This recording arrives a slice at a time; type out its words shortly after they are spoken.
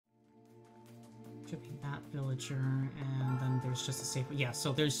Should be that villager, and then there's just a safe... Yeah,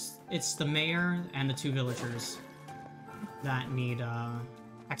 so it's the mayor and the 2 villagers that need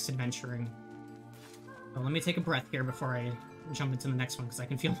text adventuring. So let me take a breath here before I jump into the next one, because I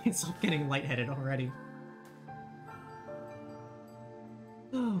can feel myself getting lightheaded already.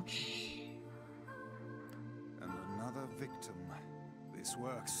 Okay. And another victim. This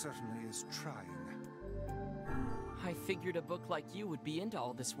work certainly is trying. I figured a book like you would be into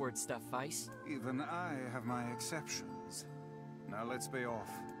all this word stuff, Vice. Even I have my exceptions. Now let's be off.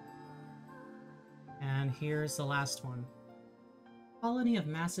 And here's the last one. A colony of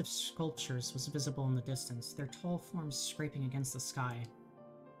massive sculptures was visible in the distance, their tall forms scraping against the sky.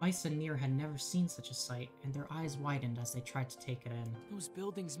 Vice and NieR had never seen such a sight, and their eyes widened as they tried to take it in. Those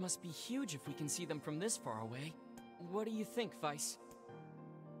buildings must be huge if we can see them from this far away. What do you think, Vice?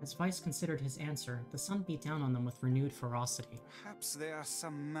 As Vice considered his answer, the sun beat down on them with renewed ferocity. Perhaps they are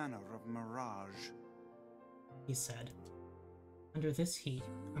some manner of mirage, he said. Under this heat,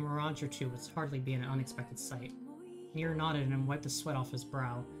 a mirage or two would hardly be an unexpected sight. NieR nodded and wiped the sweat off his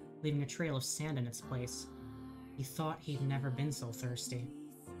brow, leaving a trail of sand in its place. He thought he'd never been so thirsty.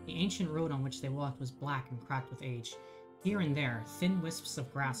 The ancient road on which they walked was black and cracked with age. Here and there, thin wisps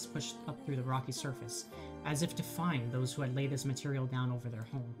of grass pushed up through the rocky surface, as if defying those who had laid this material down over their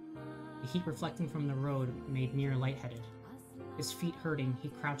home. The heat reflecting from the road made NieR lightheaded. His feet hurting, he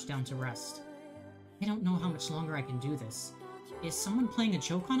crouched down to rest. I don't know how much longer I can do this. Is someone playing a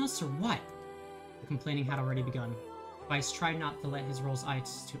joke on us, or what? The complaining had already begun. Vice tried not to let his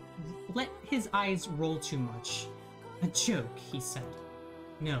eyes roll too much. A joke, he said.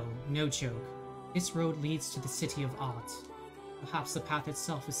 No, no joke. This road leads to the city of art. Perhaps the path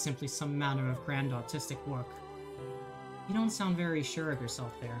itself is simply some manner of grand artistic work. You don't sound very sure of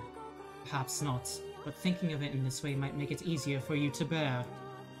yourself there. Perhaps not, but thinking of it in this way might make it easier for you to bear.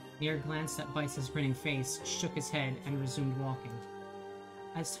 NieR glanced at Vice's grinning face, shook his head, and resumed walking.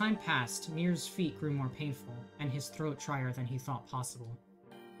 As time passed, NieR's feet grew more painful, and his throat drier than he thought possible.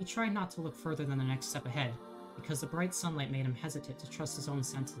 He tried not to look further than the next step ahead, because the bright sunlight made him hesitate to trust his own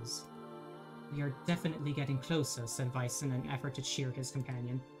senses. We are definitely getting closer, said Vice in an effort to cheer his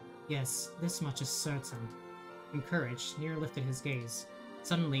companion. Yes, this much is certain. Encouraged, NieR lifted his gaze.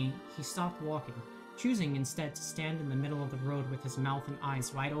 Suddenly, he stopped walking, choosing instead to stand in the middle of the road with his mouth and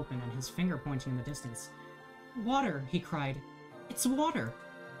eyes wide open and his finger pointing in the distance. Water! He cried. It's water!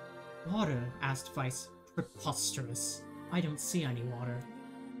 Water? Asked Vice. Preposterous. I don't see any water.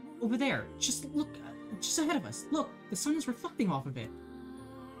 Over there! Just look! Just ahead of us! Look! The sun is reflecting off of it!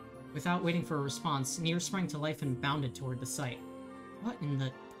 Without waiting for a response, NieR sprang to life and bounded toward the site. What in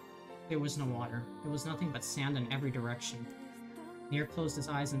the... There was no water. There was nothing but sand in every direction. NieR closed his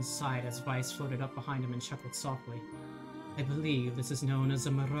eyes and sighed as Vice floated up behind him and chuckled softly. I believe this is known as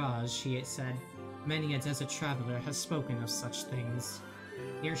a mirage, he said. Many a desert traveler has spoken of such things.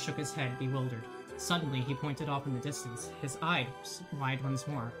 NieR shook his head, bewildered. Suddenly, he pointed off in the distance, his eyes wide once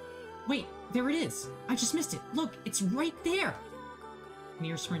more. Wait, there it is! I just missed it! Look, it's right there!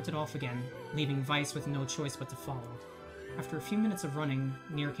 NieR sprinted off again, leaving Vice with no choice but to follow. After a few minutes of running,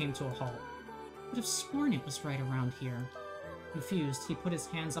 NieR came to a halt. I would have sworn it was right around here. Confused, he put his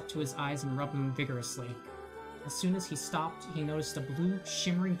hands up to his eyes and rubbed them vigorously. As soon as he stopped, he noticed a blue,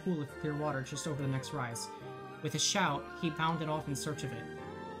 shimmering pool of clear water just over the next rise. With a shout, he bounded off in search of it.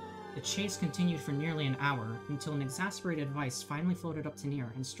 The chase continued for nearly an hour, until an exasperated Vice finally floated up to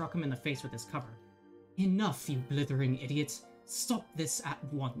NieR and struck him in the face with his cover. Enough, you blithering idiot! Stop this at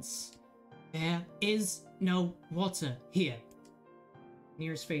once! There is no water here!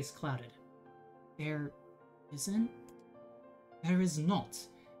 NieR's face clouded. There isn't? There is not,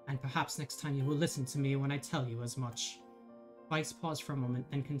 and perhaps next time you will listen to me when I tell you as much. Vice paused for a moment,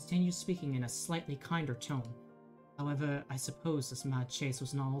 then continued speaking in a slightly kinder tone. However, I suppose this mad chase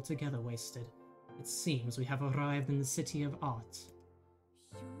was not altogether wasted. It seems we have arrived in the city of art.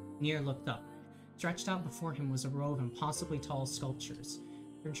 NieR looked up. Stretched out before him was a row of impossibly tall sculptures.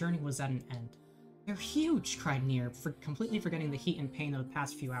 Their journey was at an end. They're huge, cried NieR, completely forgetting the heat and pain of the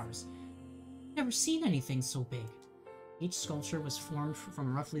past few hours. Never seen anything so big. Each sculpture was formed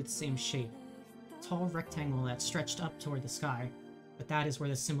from roughly the same shape, a tall rectangle that stretched up toward the sky, but that is where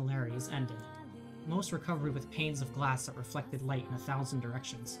the similarities ended. Most were covered with panes of glass that reflected light in 1,000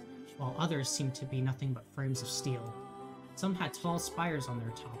 directions, while others seemed to be nothing but frames of steel. Some had tall spires on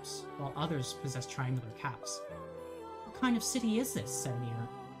their tops, while others possessed triangular caps. What kind of city is this? Said NieR.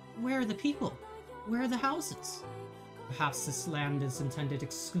 Where are the people? Where are the houses? Perhaps this land is intended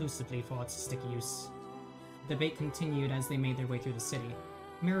exclusively for artistic use. The debate continued as they made their way through the city.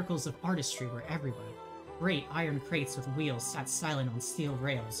 Miracles of artistry were everywhere. Great iron crates with wheels sat silent on steel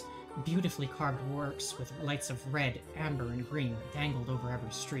rails, beautifully carved works with lights of red, amber, and green dangled over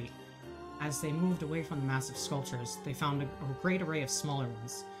every street. As they moved away from the massive sculptures, they found a great array of smaller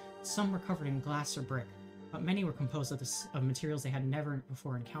ones. Some were covered in glass or brick, but many were composed of materials they had never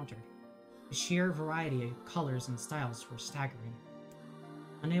before encountered. The sheer variety of colors and styles were staggering.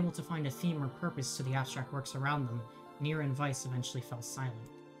 Unable to find a theme or purpose to the abstract works around them, NieR and Weiss eventually fell silent.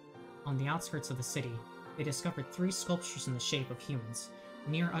 On the outskirts of the city, they discovered 3 sculptures in the shape of humans.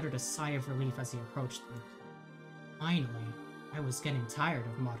 NieR uttered a sigh of relief as he approached them. Finally, I was getting tired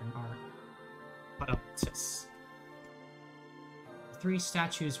of modern art. But the 3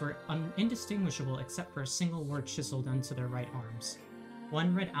 statues were indistinguishable except for a single word chiseled into their right arms.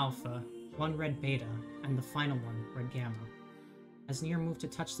 One read Alpha, one read Beta, and the final one read Gamma. As NieR moved to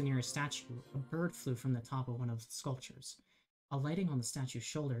touch the nearest statue, a bird flew from the top of one of the sculptures. Alighting on the statue's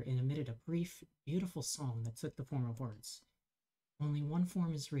shoulder, it emitted a brief, beautiful song that took the form of words. Only one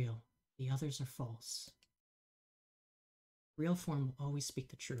form is real, the others are false. Real form will always speak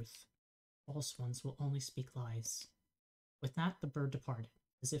the truth. False ones will only speak lies. With that, the bird departed.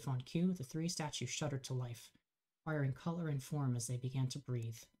 As if on cue, the 3 statues shuddered to life, acquiring color and form as they began to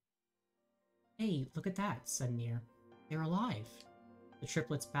breathe. Hey, look at that, said NieR. They're alive. The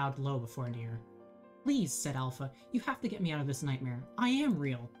triplets bowed low before NieR. Please, said Alpha, you have to get me out of this nightmare. I am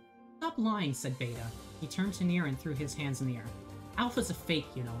real. Stop lying, said Beta. He turned to NieR and threw his hands in the air. Alpha's a fake,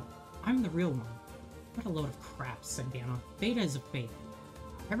 you know. I'm the real one. What a load of crap, said Gamma. Beta is a fake.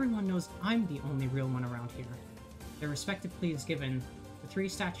 Everyone knows I'm the only real one around here. Their respective pleas given, the 3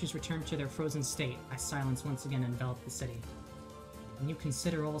 statues returned to their frozen state as silence once again enveloped the city. When you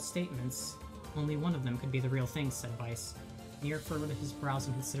consider all statements, only one of them could be the real thing, said Weiss. NieR furrowed his brows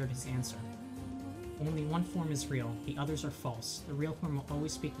and considered his answer. Only one form is real, the others are false. The real form will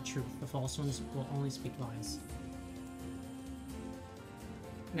always speak the truth, the false ones will only speak lies.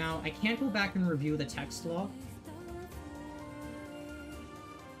 Now, I can't go back and review the text log,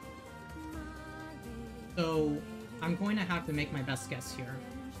 so I'm going to have to make my best guess here.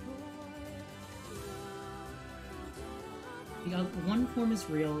 One form is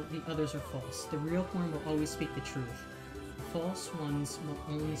real, the others are false. The real form will always speak the truth. The false ones will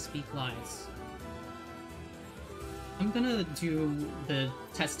only speak lies. I'm gonna do the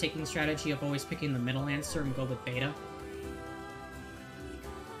test-taking strategy of always picking the middle answer and go with Beta.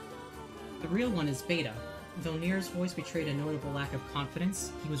 The real one is Beta. Though NieR's voice betrayed a notable lack of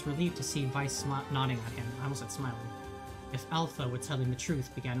confidence, he was relieved to see Weiss nodding at him. I almost said smiling. If Alpha were telling the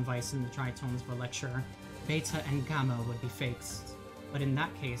truth, began Weiss in the dry tones of a lecturer, Beta and Gamma would be fakes. But in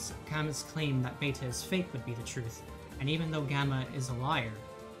that case, Gamma's claim that Beta is fake would be the truth, and even though Gamma is a liar.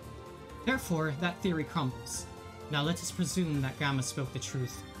 Therefore, that theory crumbles. Now let us presume that Gamma spoke the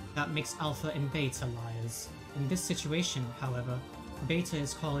truth. That makes Alpha and Beta liars. In this situation, however, Beta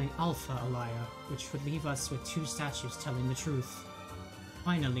is calling Alpha a liar, which would leave us with 2 statues telling the truth.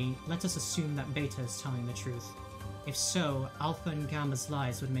 Finally, let us assume that Beta is telling the truth. If so, Alpha and Gamma's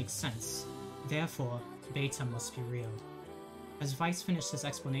lies would make sense. Therefore, Beta must be real. As Weiss finished his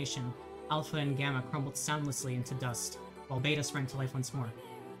explanation, Alpha and Gamma crumbled soundlessly into dust, while Beta sprang to life once more.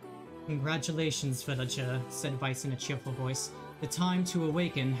 Congratulations, villager, said Weiss in a cheerful voice. The time to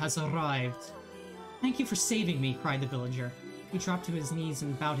awaken has arrived. Thank you for saving me, cried the villager. He dropped to his knees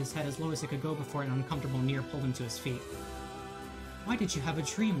and bowed his head as low as it could go before an uncomfortable NieR pulled him to his feet. Why did you have a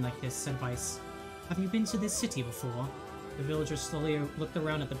dream like this, said Weiss. Have you been to this city before? The villager slowly looked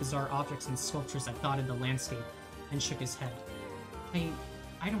around at the bizarre objects and sculptures that dotted the landscape, and shook his head.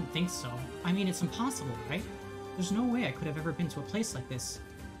 I don't think so. I mean, it's impossible, right? There's no way I could have ever been to a place like this.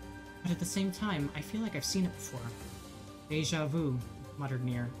 But at the same time, I feel like I've seen it before. Deja vu, muttered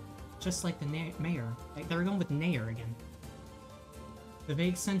NieR. Just like the mayor. They're going with NieR again. The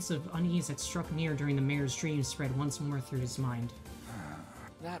vague sense of unease that struck NieR during the mayor's dream spread once more through his mind.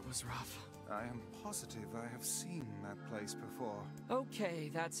 That was rough. I am positive I have seen that place before. Okay,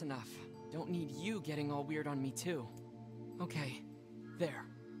 that's enough. Don't need you getting all weird on me too. Okay, there.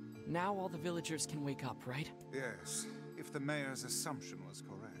 Now all the villagers can wake up, right? Yes, if the mayor's assumption was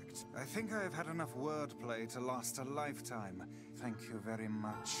correct. I think I have had enough wordplay to last a lifetime. Thank you very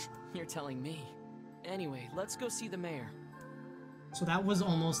much. You're telling me. Anyway, let's go see the mayor. So that was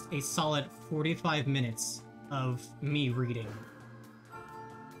almost a solid 45 minutes of me reading.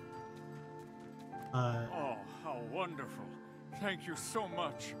 Oh, how wonderful. Thank you so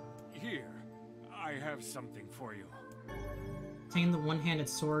much. Here, I have something for you. Obtain the one-handed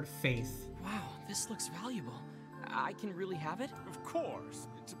sword, Faith. Wow, this looks valuable. I can really have it? Of course,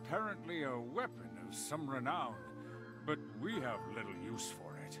 it's apparently a weapon of some renown, but we have little use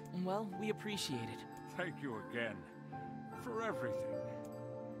for it. Well, we appreciate it. Thank you again for everything.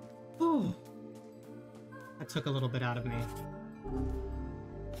 Whew. That took a little bit out of me.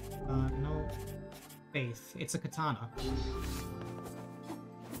 No. Faith. It's a katana.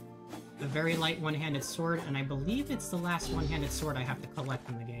 A very light one-handed sword, and I believe it's the last one-handed sword I have to collect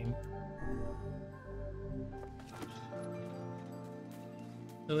in the game.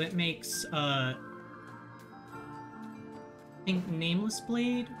 So it makes, I think Nameless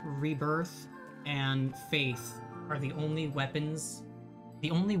Blade, Rebirth, and Faith are the only weapons,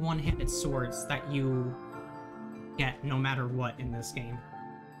 the only one-handed swords that you get no matter what in this game.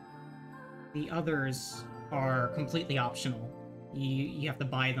 The others are completely optional. You have to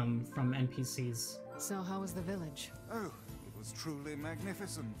buy them from NPCs. So how was the village? Oh, it was truly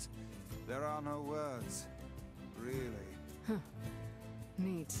magnificent. There are no words. Really. Huh.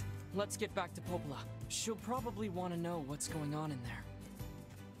 Neat. Let's get back to Popla. She'll probably want to know what's going on in there.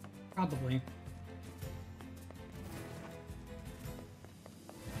 Probably.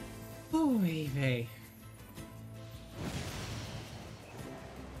 Oh, vey.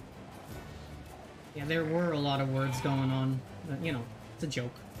 Yeah, there were a lot of words going on, but, you know, it's a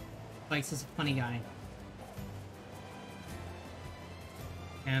joke. Vice is a funny guy.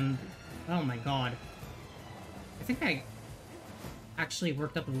 And, oh my god. I think I actually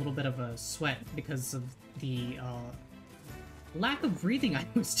worked up a little bit of a sweat because of the, lack of breathing I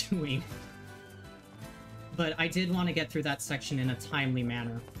was doing. But I did want to get through that section in a timely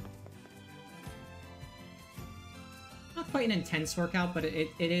manner. Not quite an intense workout, but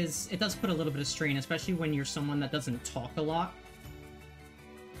it does put a little bit of strain, especially when you're someone that doesn't talk a lot.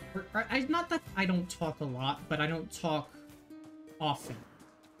 Not that I don't talk a lot, but I don't talk often.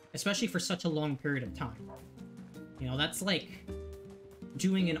 Especially for such a long period of time. You know, that's like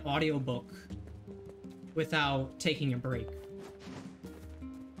doing an audiobook without taking a break.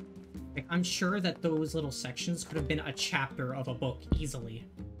 Like, I'm sure that those little sections could have been a chapter of a book easily.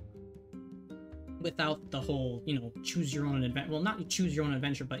 Without the whole, you know, choose your own adventure. Well, not choose your own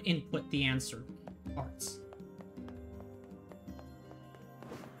adventure, but input the answer parts.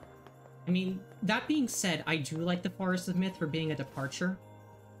 I mean, that being said, I do like the Forest of Myth for being a departure.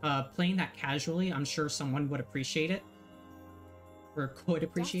 Playing that casually, I'm sure someone would appreciate it. Or could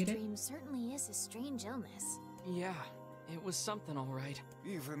appreciate it. Dream certainly is a strange illness. Yeah, it was something all right.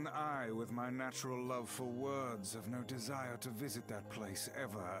 Even I, with my natural love for words, have no desire to visit that place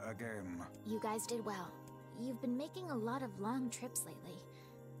ever again. You guys did well. You've been making a lot of long trips lately.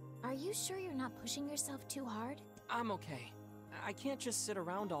 Are you sure you're not pushing yourself too hard? I'm okay. I can't just sit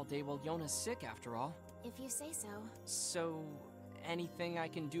around all day while Yona's sick, after all. If you say so. So, anything I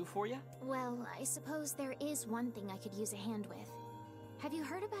can do for you? Well, I suppose there is one thing I could use a hand with. Have you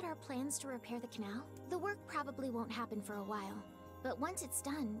heard about our plans to repair the canal? The work probably won't happen for a while, but once it's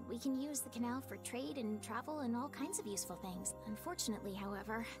done, we can use the canal for trade and travel and all kinds of useful things. Unfortunately,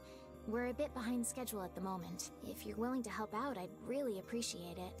 however, we're a bit behind schedule at the moment. If you're willing to help out, I'd really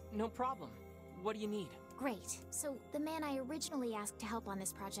appreciate it. No problem. What do you need? Great. So, the man I originally asked to help on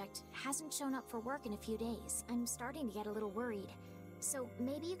this project hasn't shown up for work in a few days. I'm starting to get a little worried. So,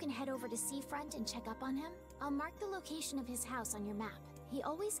 maybe you can head over to Seafront and check up on him? I'll mark the location of his house on your map. He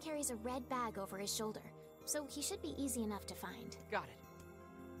always carries a red bag over his shoulder, so he should be easy enough to find. Got it.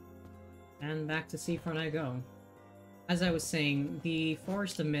 And back to Seafront I go. As I was saying, the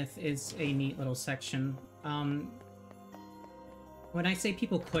Forest of Myth is a neat little section. When I say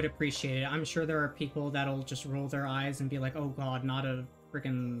people could appreciate it, I'm sure there are people that'll just roll their eyes and be like, oh god, not a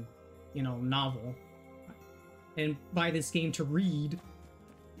freaking, you know, novel. And buy this game to read,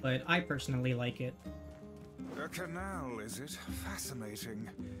 but I personally like it. A canal, is it? Fascinating.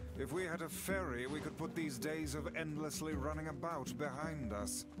 If we had a ferry, we could put these days of endlessly running about behind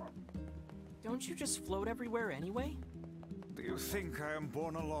us. Don't you just float everywhere anyway? Do you think I am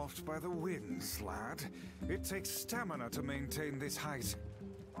borne aloft by the winds, lad? It takes stamina to maintain this height.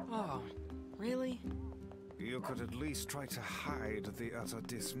 Oh, really? You could at least try to hide the utter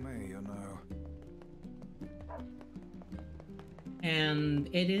dismay, you know. And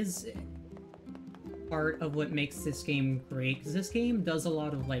it is part of what makes this game great, because this game does a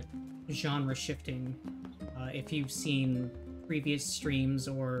lot of, like, genre shifting. If you've seen previous streams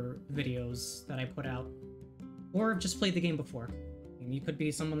or videos that I put out, or just played the game before. And you could be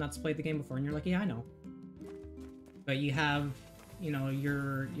someone that's played the game before, and you're like, yeah, I know. But you have, you know,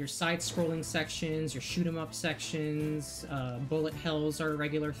 your side-scrolling sections, your shoot-'em-up sections, bullet hells are a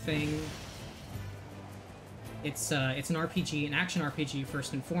regular thing. It's an RPG, an action RPG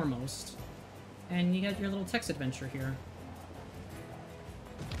first and foremost. And you got your little text adventure here.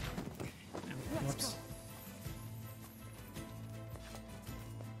 Oh, whoops.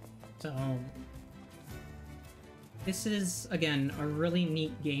 So, this is, again, a really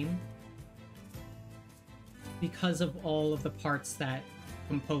neat game. because of all of the parts that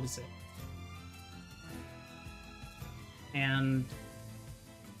compose it. And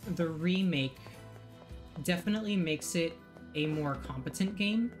the remake definitely makes it a more competent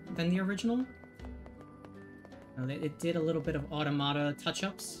game than the original. It did a little bit of automata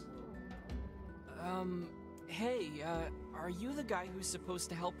touch-ups. Hey, are you the guy who's supposed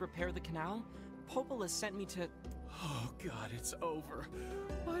to help repair the canal? Popola sent me to... Oh god, it's over.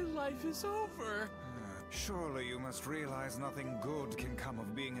 My life is over. Surely you must realize nothing good can come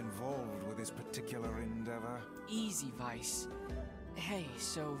of being involved with this particular endeavor. Easy, Vice. Hey,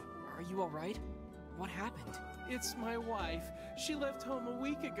 so, are you alright? What happened? It's my wife. She left home a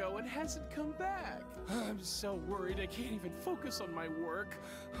week ago and hasn't come back. I'm so worried I can't even focus on my work.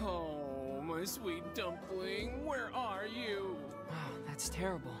 Oh, my sweet dumpling, where are you? Wow, that's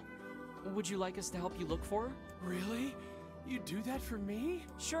terrible. Would you like us to help you look for her? Really? You do that for me?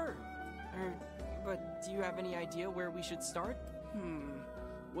 Sure. But do you have any idea where we should start?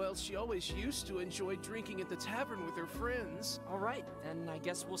 Well, she always used to enjoy drinking at the tavern with her friends. Alright, then I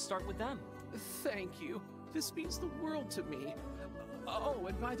guess we'll start with them. Thank you. This means the world to me. Oh,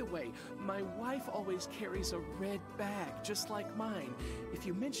 and by the way, my wife always carries a red bag, just like mine. If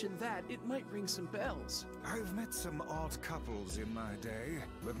you mention that, it might ring some bells. I've met some odd couples in my day,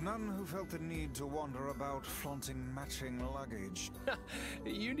 but none who felt the need to wander about flaunting matching luggage.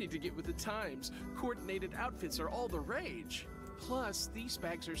 You need to get with the times. Coordinated outfits are all the rage. Plus, these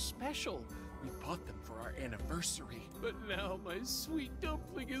bags are special. We bought them for our anniversary. But now my sweet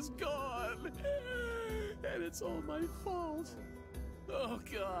dumpling is gone. And it's all my fault. Oh,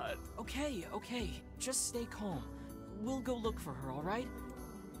 God. Okay. Just stay calm. We'll go look for her, alright?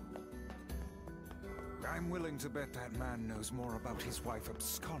 I'm willing to bet that man knows more about his wife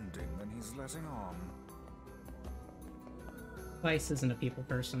absconding than he's letting on. Vice isn't a people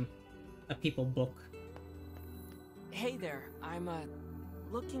person. A people book. Hey there, I'm,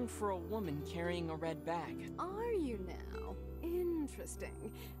 looking for a woman carrying a red bag. Are you now?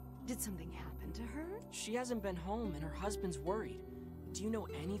 Interesting. Did something happen to her? She hasn't been home and her husband's worried. Do you know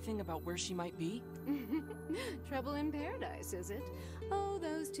anything about where she might be? Trouble in paradise, is it? Oh,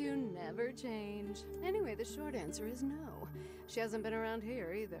 those two never change. Anyway, the short answer is no. She hasn't been around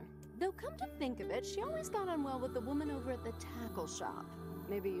here either. Though come to think of it, she always got on well with the woman over at the tackle shop.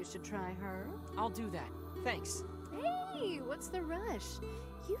 Maybe you should try her? I'll do that. Thanks. Hey, what's the rush?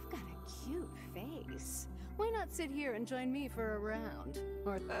 You've got a cute face. Why not sit here and join me for a round?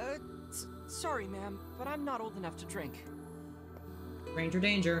 Or... sorry, ma'am, but I'm not old enough to drink. Ranger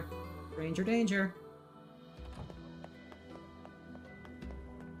danger. Ranger danger.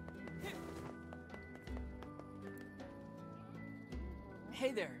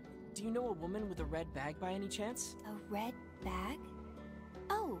 Hey there, do you know a woman with a red bag by any chance? A red bag?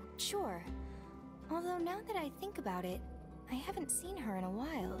 Oh, sure. Although now that I think about it, I haven't seen her in a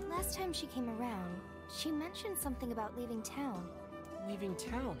while. Last time she came around, she mentioned something about leaving town. Leaving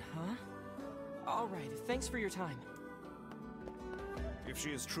town, huh? Alright, thanks for your time. If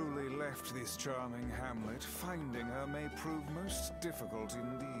she has truly left this charming hamlet, finding her may prove most difficult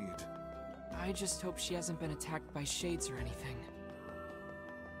indeed. I just hope she hasn't been attacked by shades or anything.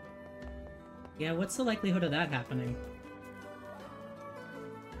 Yeah, what's the likelihood of that happening?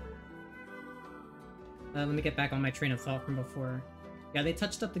 Let me get back on my train of thought from before. Yeah, they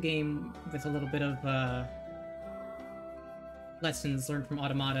touched up the game with a little bit of lessons learned from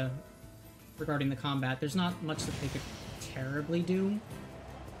Automata regarding the combat. There's not much that they could terribly do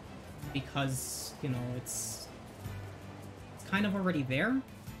because, you know, it's kind of already there.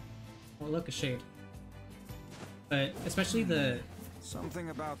 Oh, look, a shade. But especially the Something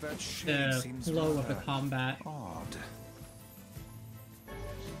about that shade seems flow of the combat. Odd.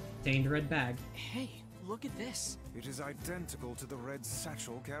 Stained red bag. Hey, look at this. It is identical to the red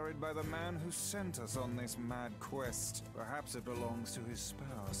satchel carried by the man who sent us on this mad quest. Perhaps it belongs to his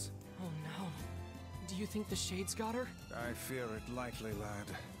spouse. Oh no. Do you think the shades got her? I fear it likely, lad.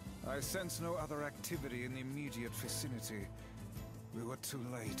 I sense no other activity in the immediate vicinity. We were too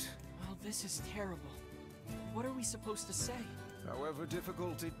late. Well, this is terrible. What are we supposed to say? However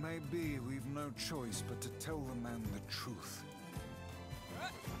difficult it may be, we've no choice but to tell the man the truth.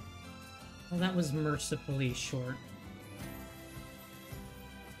 Well, that was mercifully short.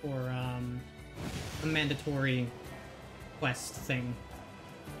 For, a mandatory quest thing.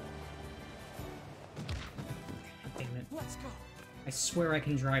 God damn it. Let's go. I swear I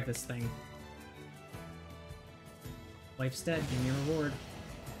can drive this thing. Life's dead, give me a reward.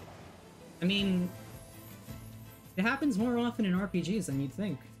 I mean, it happens more often in RPGs than you'd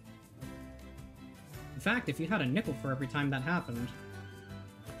think. In fact, if you had a nickel for every time that happened,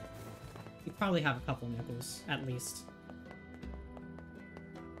 you'd probably have a couple nickels, at least.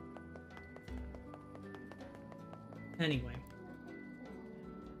 Anyway.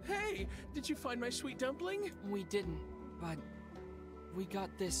 Hey, did you find my sweet dumpling? We didn't, but we got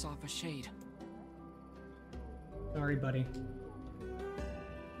this off a shade. Sorry, buddy.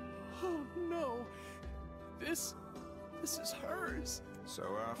 Oh no. This is hers.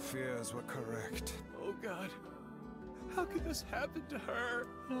 So our fears were correct. Oh god. How could this happen to her?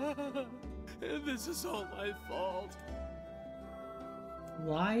 This is all my fault.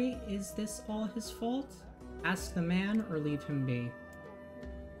 Why is this all his fault? Ask the man or leave him be.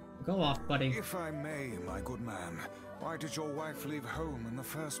 Go off, buddy. If I may, my good man, why did your wife leave home in the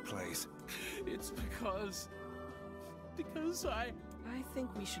first place? It's because I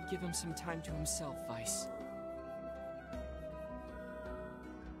think we should give him some time to himself, Vice.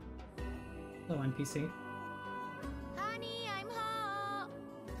 Hello, NPC. Honey, I'm home.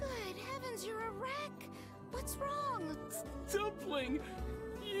 Good heavens, you're a wreck. What's wrong? Dumpling,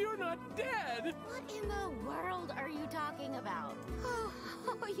 you're not dead. What in the world are you talking about? Oh,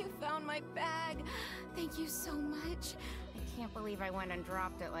 you found my bag. Thank you so much. I can't believe I went and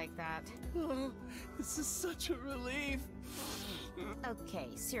dropped it like that. Oh, this is such a relief. Okay,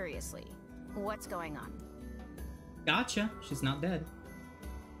 seriously. What's going on? Gotcha. She's not dead.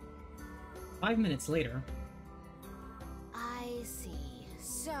 5 minutes later. I see.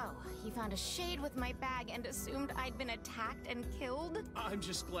 So, you found a shade with my bag and assumed I'd been attacked and killed? I'm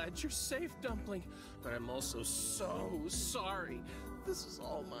just glad you're safe, Dumpling, but I'm also so sorry. This is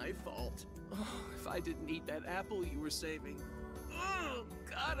all my fault. Oh, if I didn't eat that apple you were saving. Oh,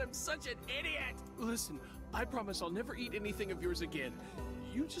 God, I'm such an idiot! Listen, I promise I'll never eat anything of yours again.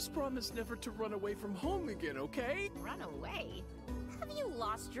 You just promise never to run away from home again, okay? Run away? Have you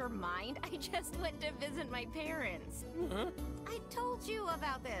lost your mind? I just went to visit my parents. Huh? I told you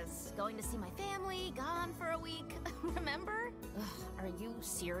about this. Going to see my family, gone for a week. Remember? Ugh, are you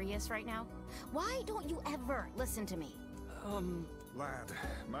serious right now? Why don't you ever listen to me? Lad,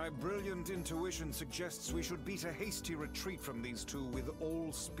 my brilliant intuition suggests we should beat a hasty retreat from these two with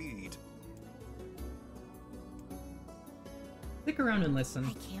all speed. Stick around and listen.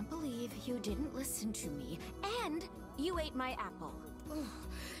 I can't believe you didn't listen to me, and you ate my apple. Ugh,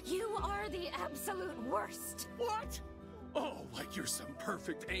 you are the absolute worst. What? Oh, like you're some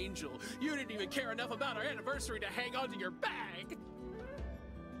perfect angel. You didn't even care enough about our anniversary to hang on to your bag.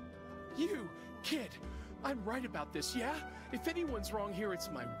 You, kid, I'm right about this, yeah? If anyone's wrong here, it's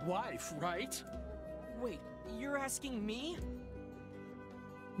my wife, right? Wait, you're asking me?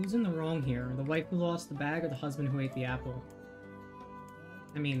 Who's in the wrong here? The wife who lost the bag or the husband who ate the apple?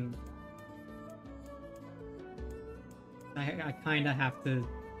 I mean... I kinda have to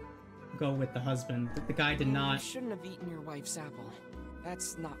go with the husband. The guy did not... You shouldn't have eaten your wife's apple.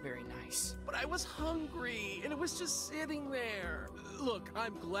 That's not very nice. But I was hungry, and it was just sitting there. Look,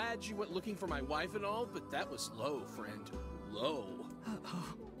 I'm glad you went looking for my wife and all, but that was low, friend. Low.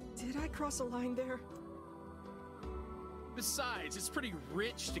 Uh-oh. Did I cross a line there? Besides, it's pretty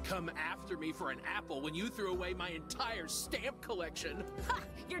rich to come after me for an apple when you threw away my entire stamp collection. Ha!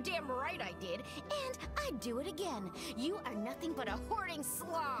 You're damn right I did, and I'd do it again. You are nothing but a hoarding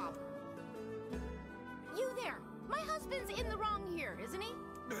slob. You there. My husband's in the wrong here, isn't he?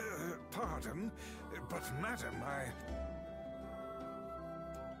 Pardon, but madam,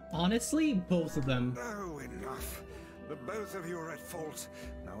 Honestly, both of them. Oh, enough. The both of you are at fault.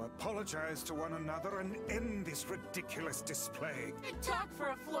 Now apologize to one another and end this ridiculous display. Talk for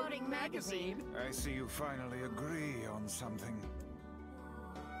a floating magazine. I see you finally agree on something.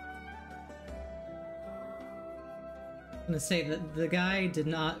 I'm gonna say that the guy did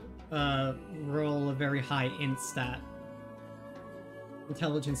not roll a very high int stat.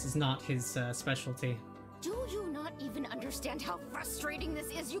 Intelligence is not his specialty. Do you not even understand how frustrating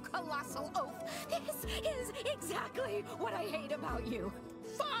this is, you colossal oaf? This is exactly what I hate about you.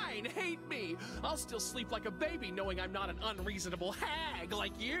 Fine, hate me. I'll still sleep like a baby knowing I'm not an unreasonable hag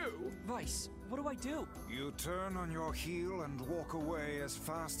like you. Vice, what do I do? You turn on your heel and walk away as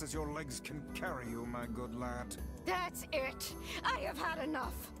fast as your legs can carry you, my good lad. That's it. I have had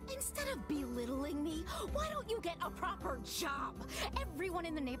enough. Instead of belittling me, why don't you get a proper job? Everyone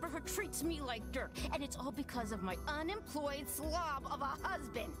in the neighborhood treats me like dirt, and it's all because of my unemployed slob of a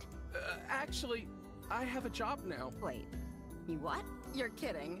husband. Actually, I have a job now. Wait, you what? You're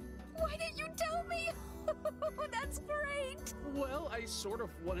kidding. Why didn't you tell me? That's great. Well, I sort of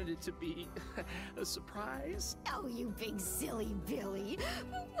wanted it to be a surprise. Oh, you big silly Billy.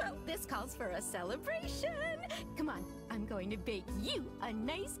 Well, this calls for a celebration. Come on, I'm going to bake you a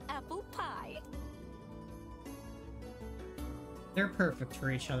nice apple pie. They're perfect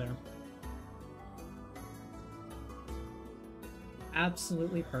for each other.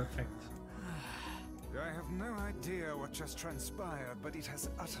 absolutely perfect. I have no idea what just transpired, but it has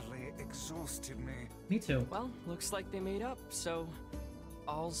utterly exhausted me. Me too. Well, looks like they made up, so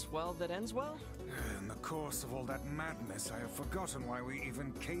all's well that ends well? In the course of all that madness, I have forgotten why we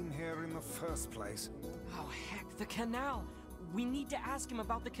even came here in the first place. Oh heck, the canal! We need to ask him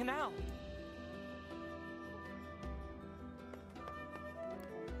about the canal!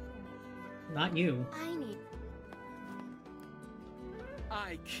 Not you.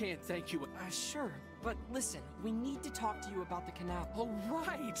 I can't thank you. Sure, but listen, we need to talk to you about the canal. All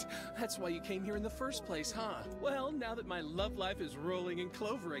right! That's why you came here in the first place, huh? Well, now that my love life is rolling in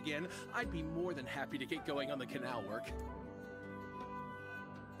clover again, I'd be more than happy to get going on the canal work.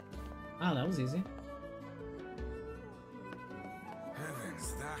 Wow, that was easy.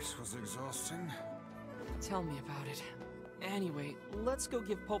 Heavens, that was exhausting. Tell me about it. Anyway, let's go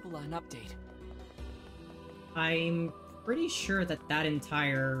give Popola an update. I'm pretty sure that that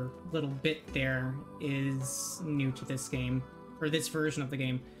entire little bit there is new to this game, or this version of the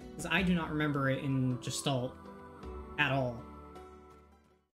game, because I do not remember it in Gestalt at all.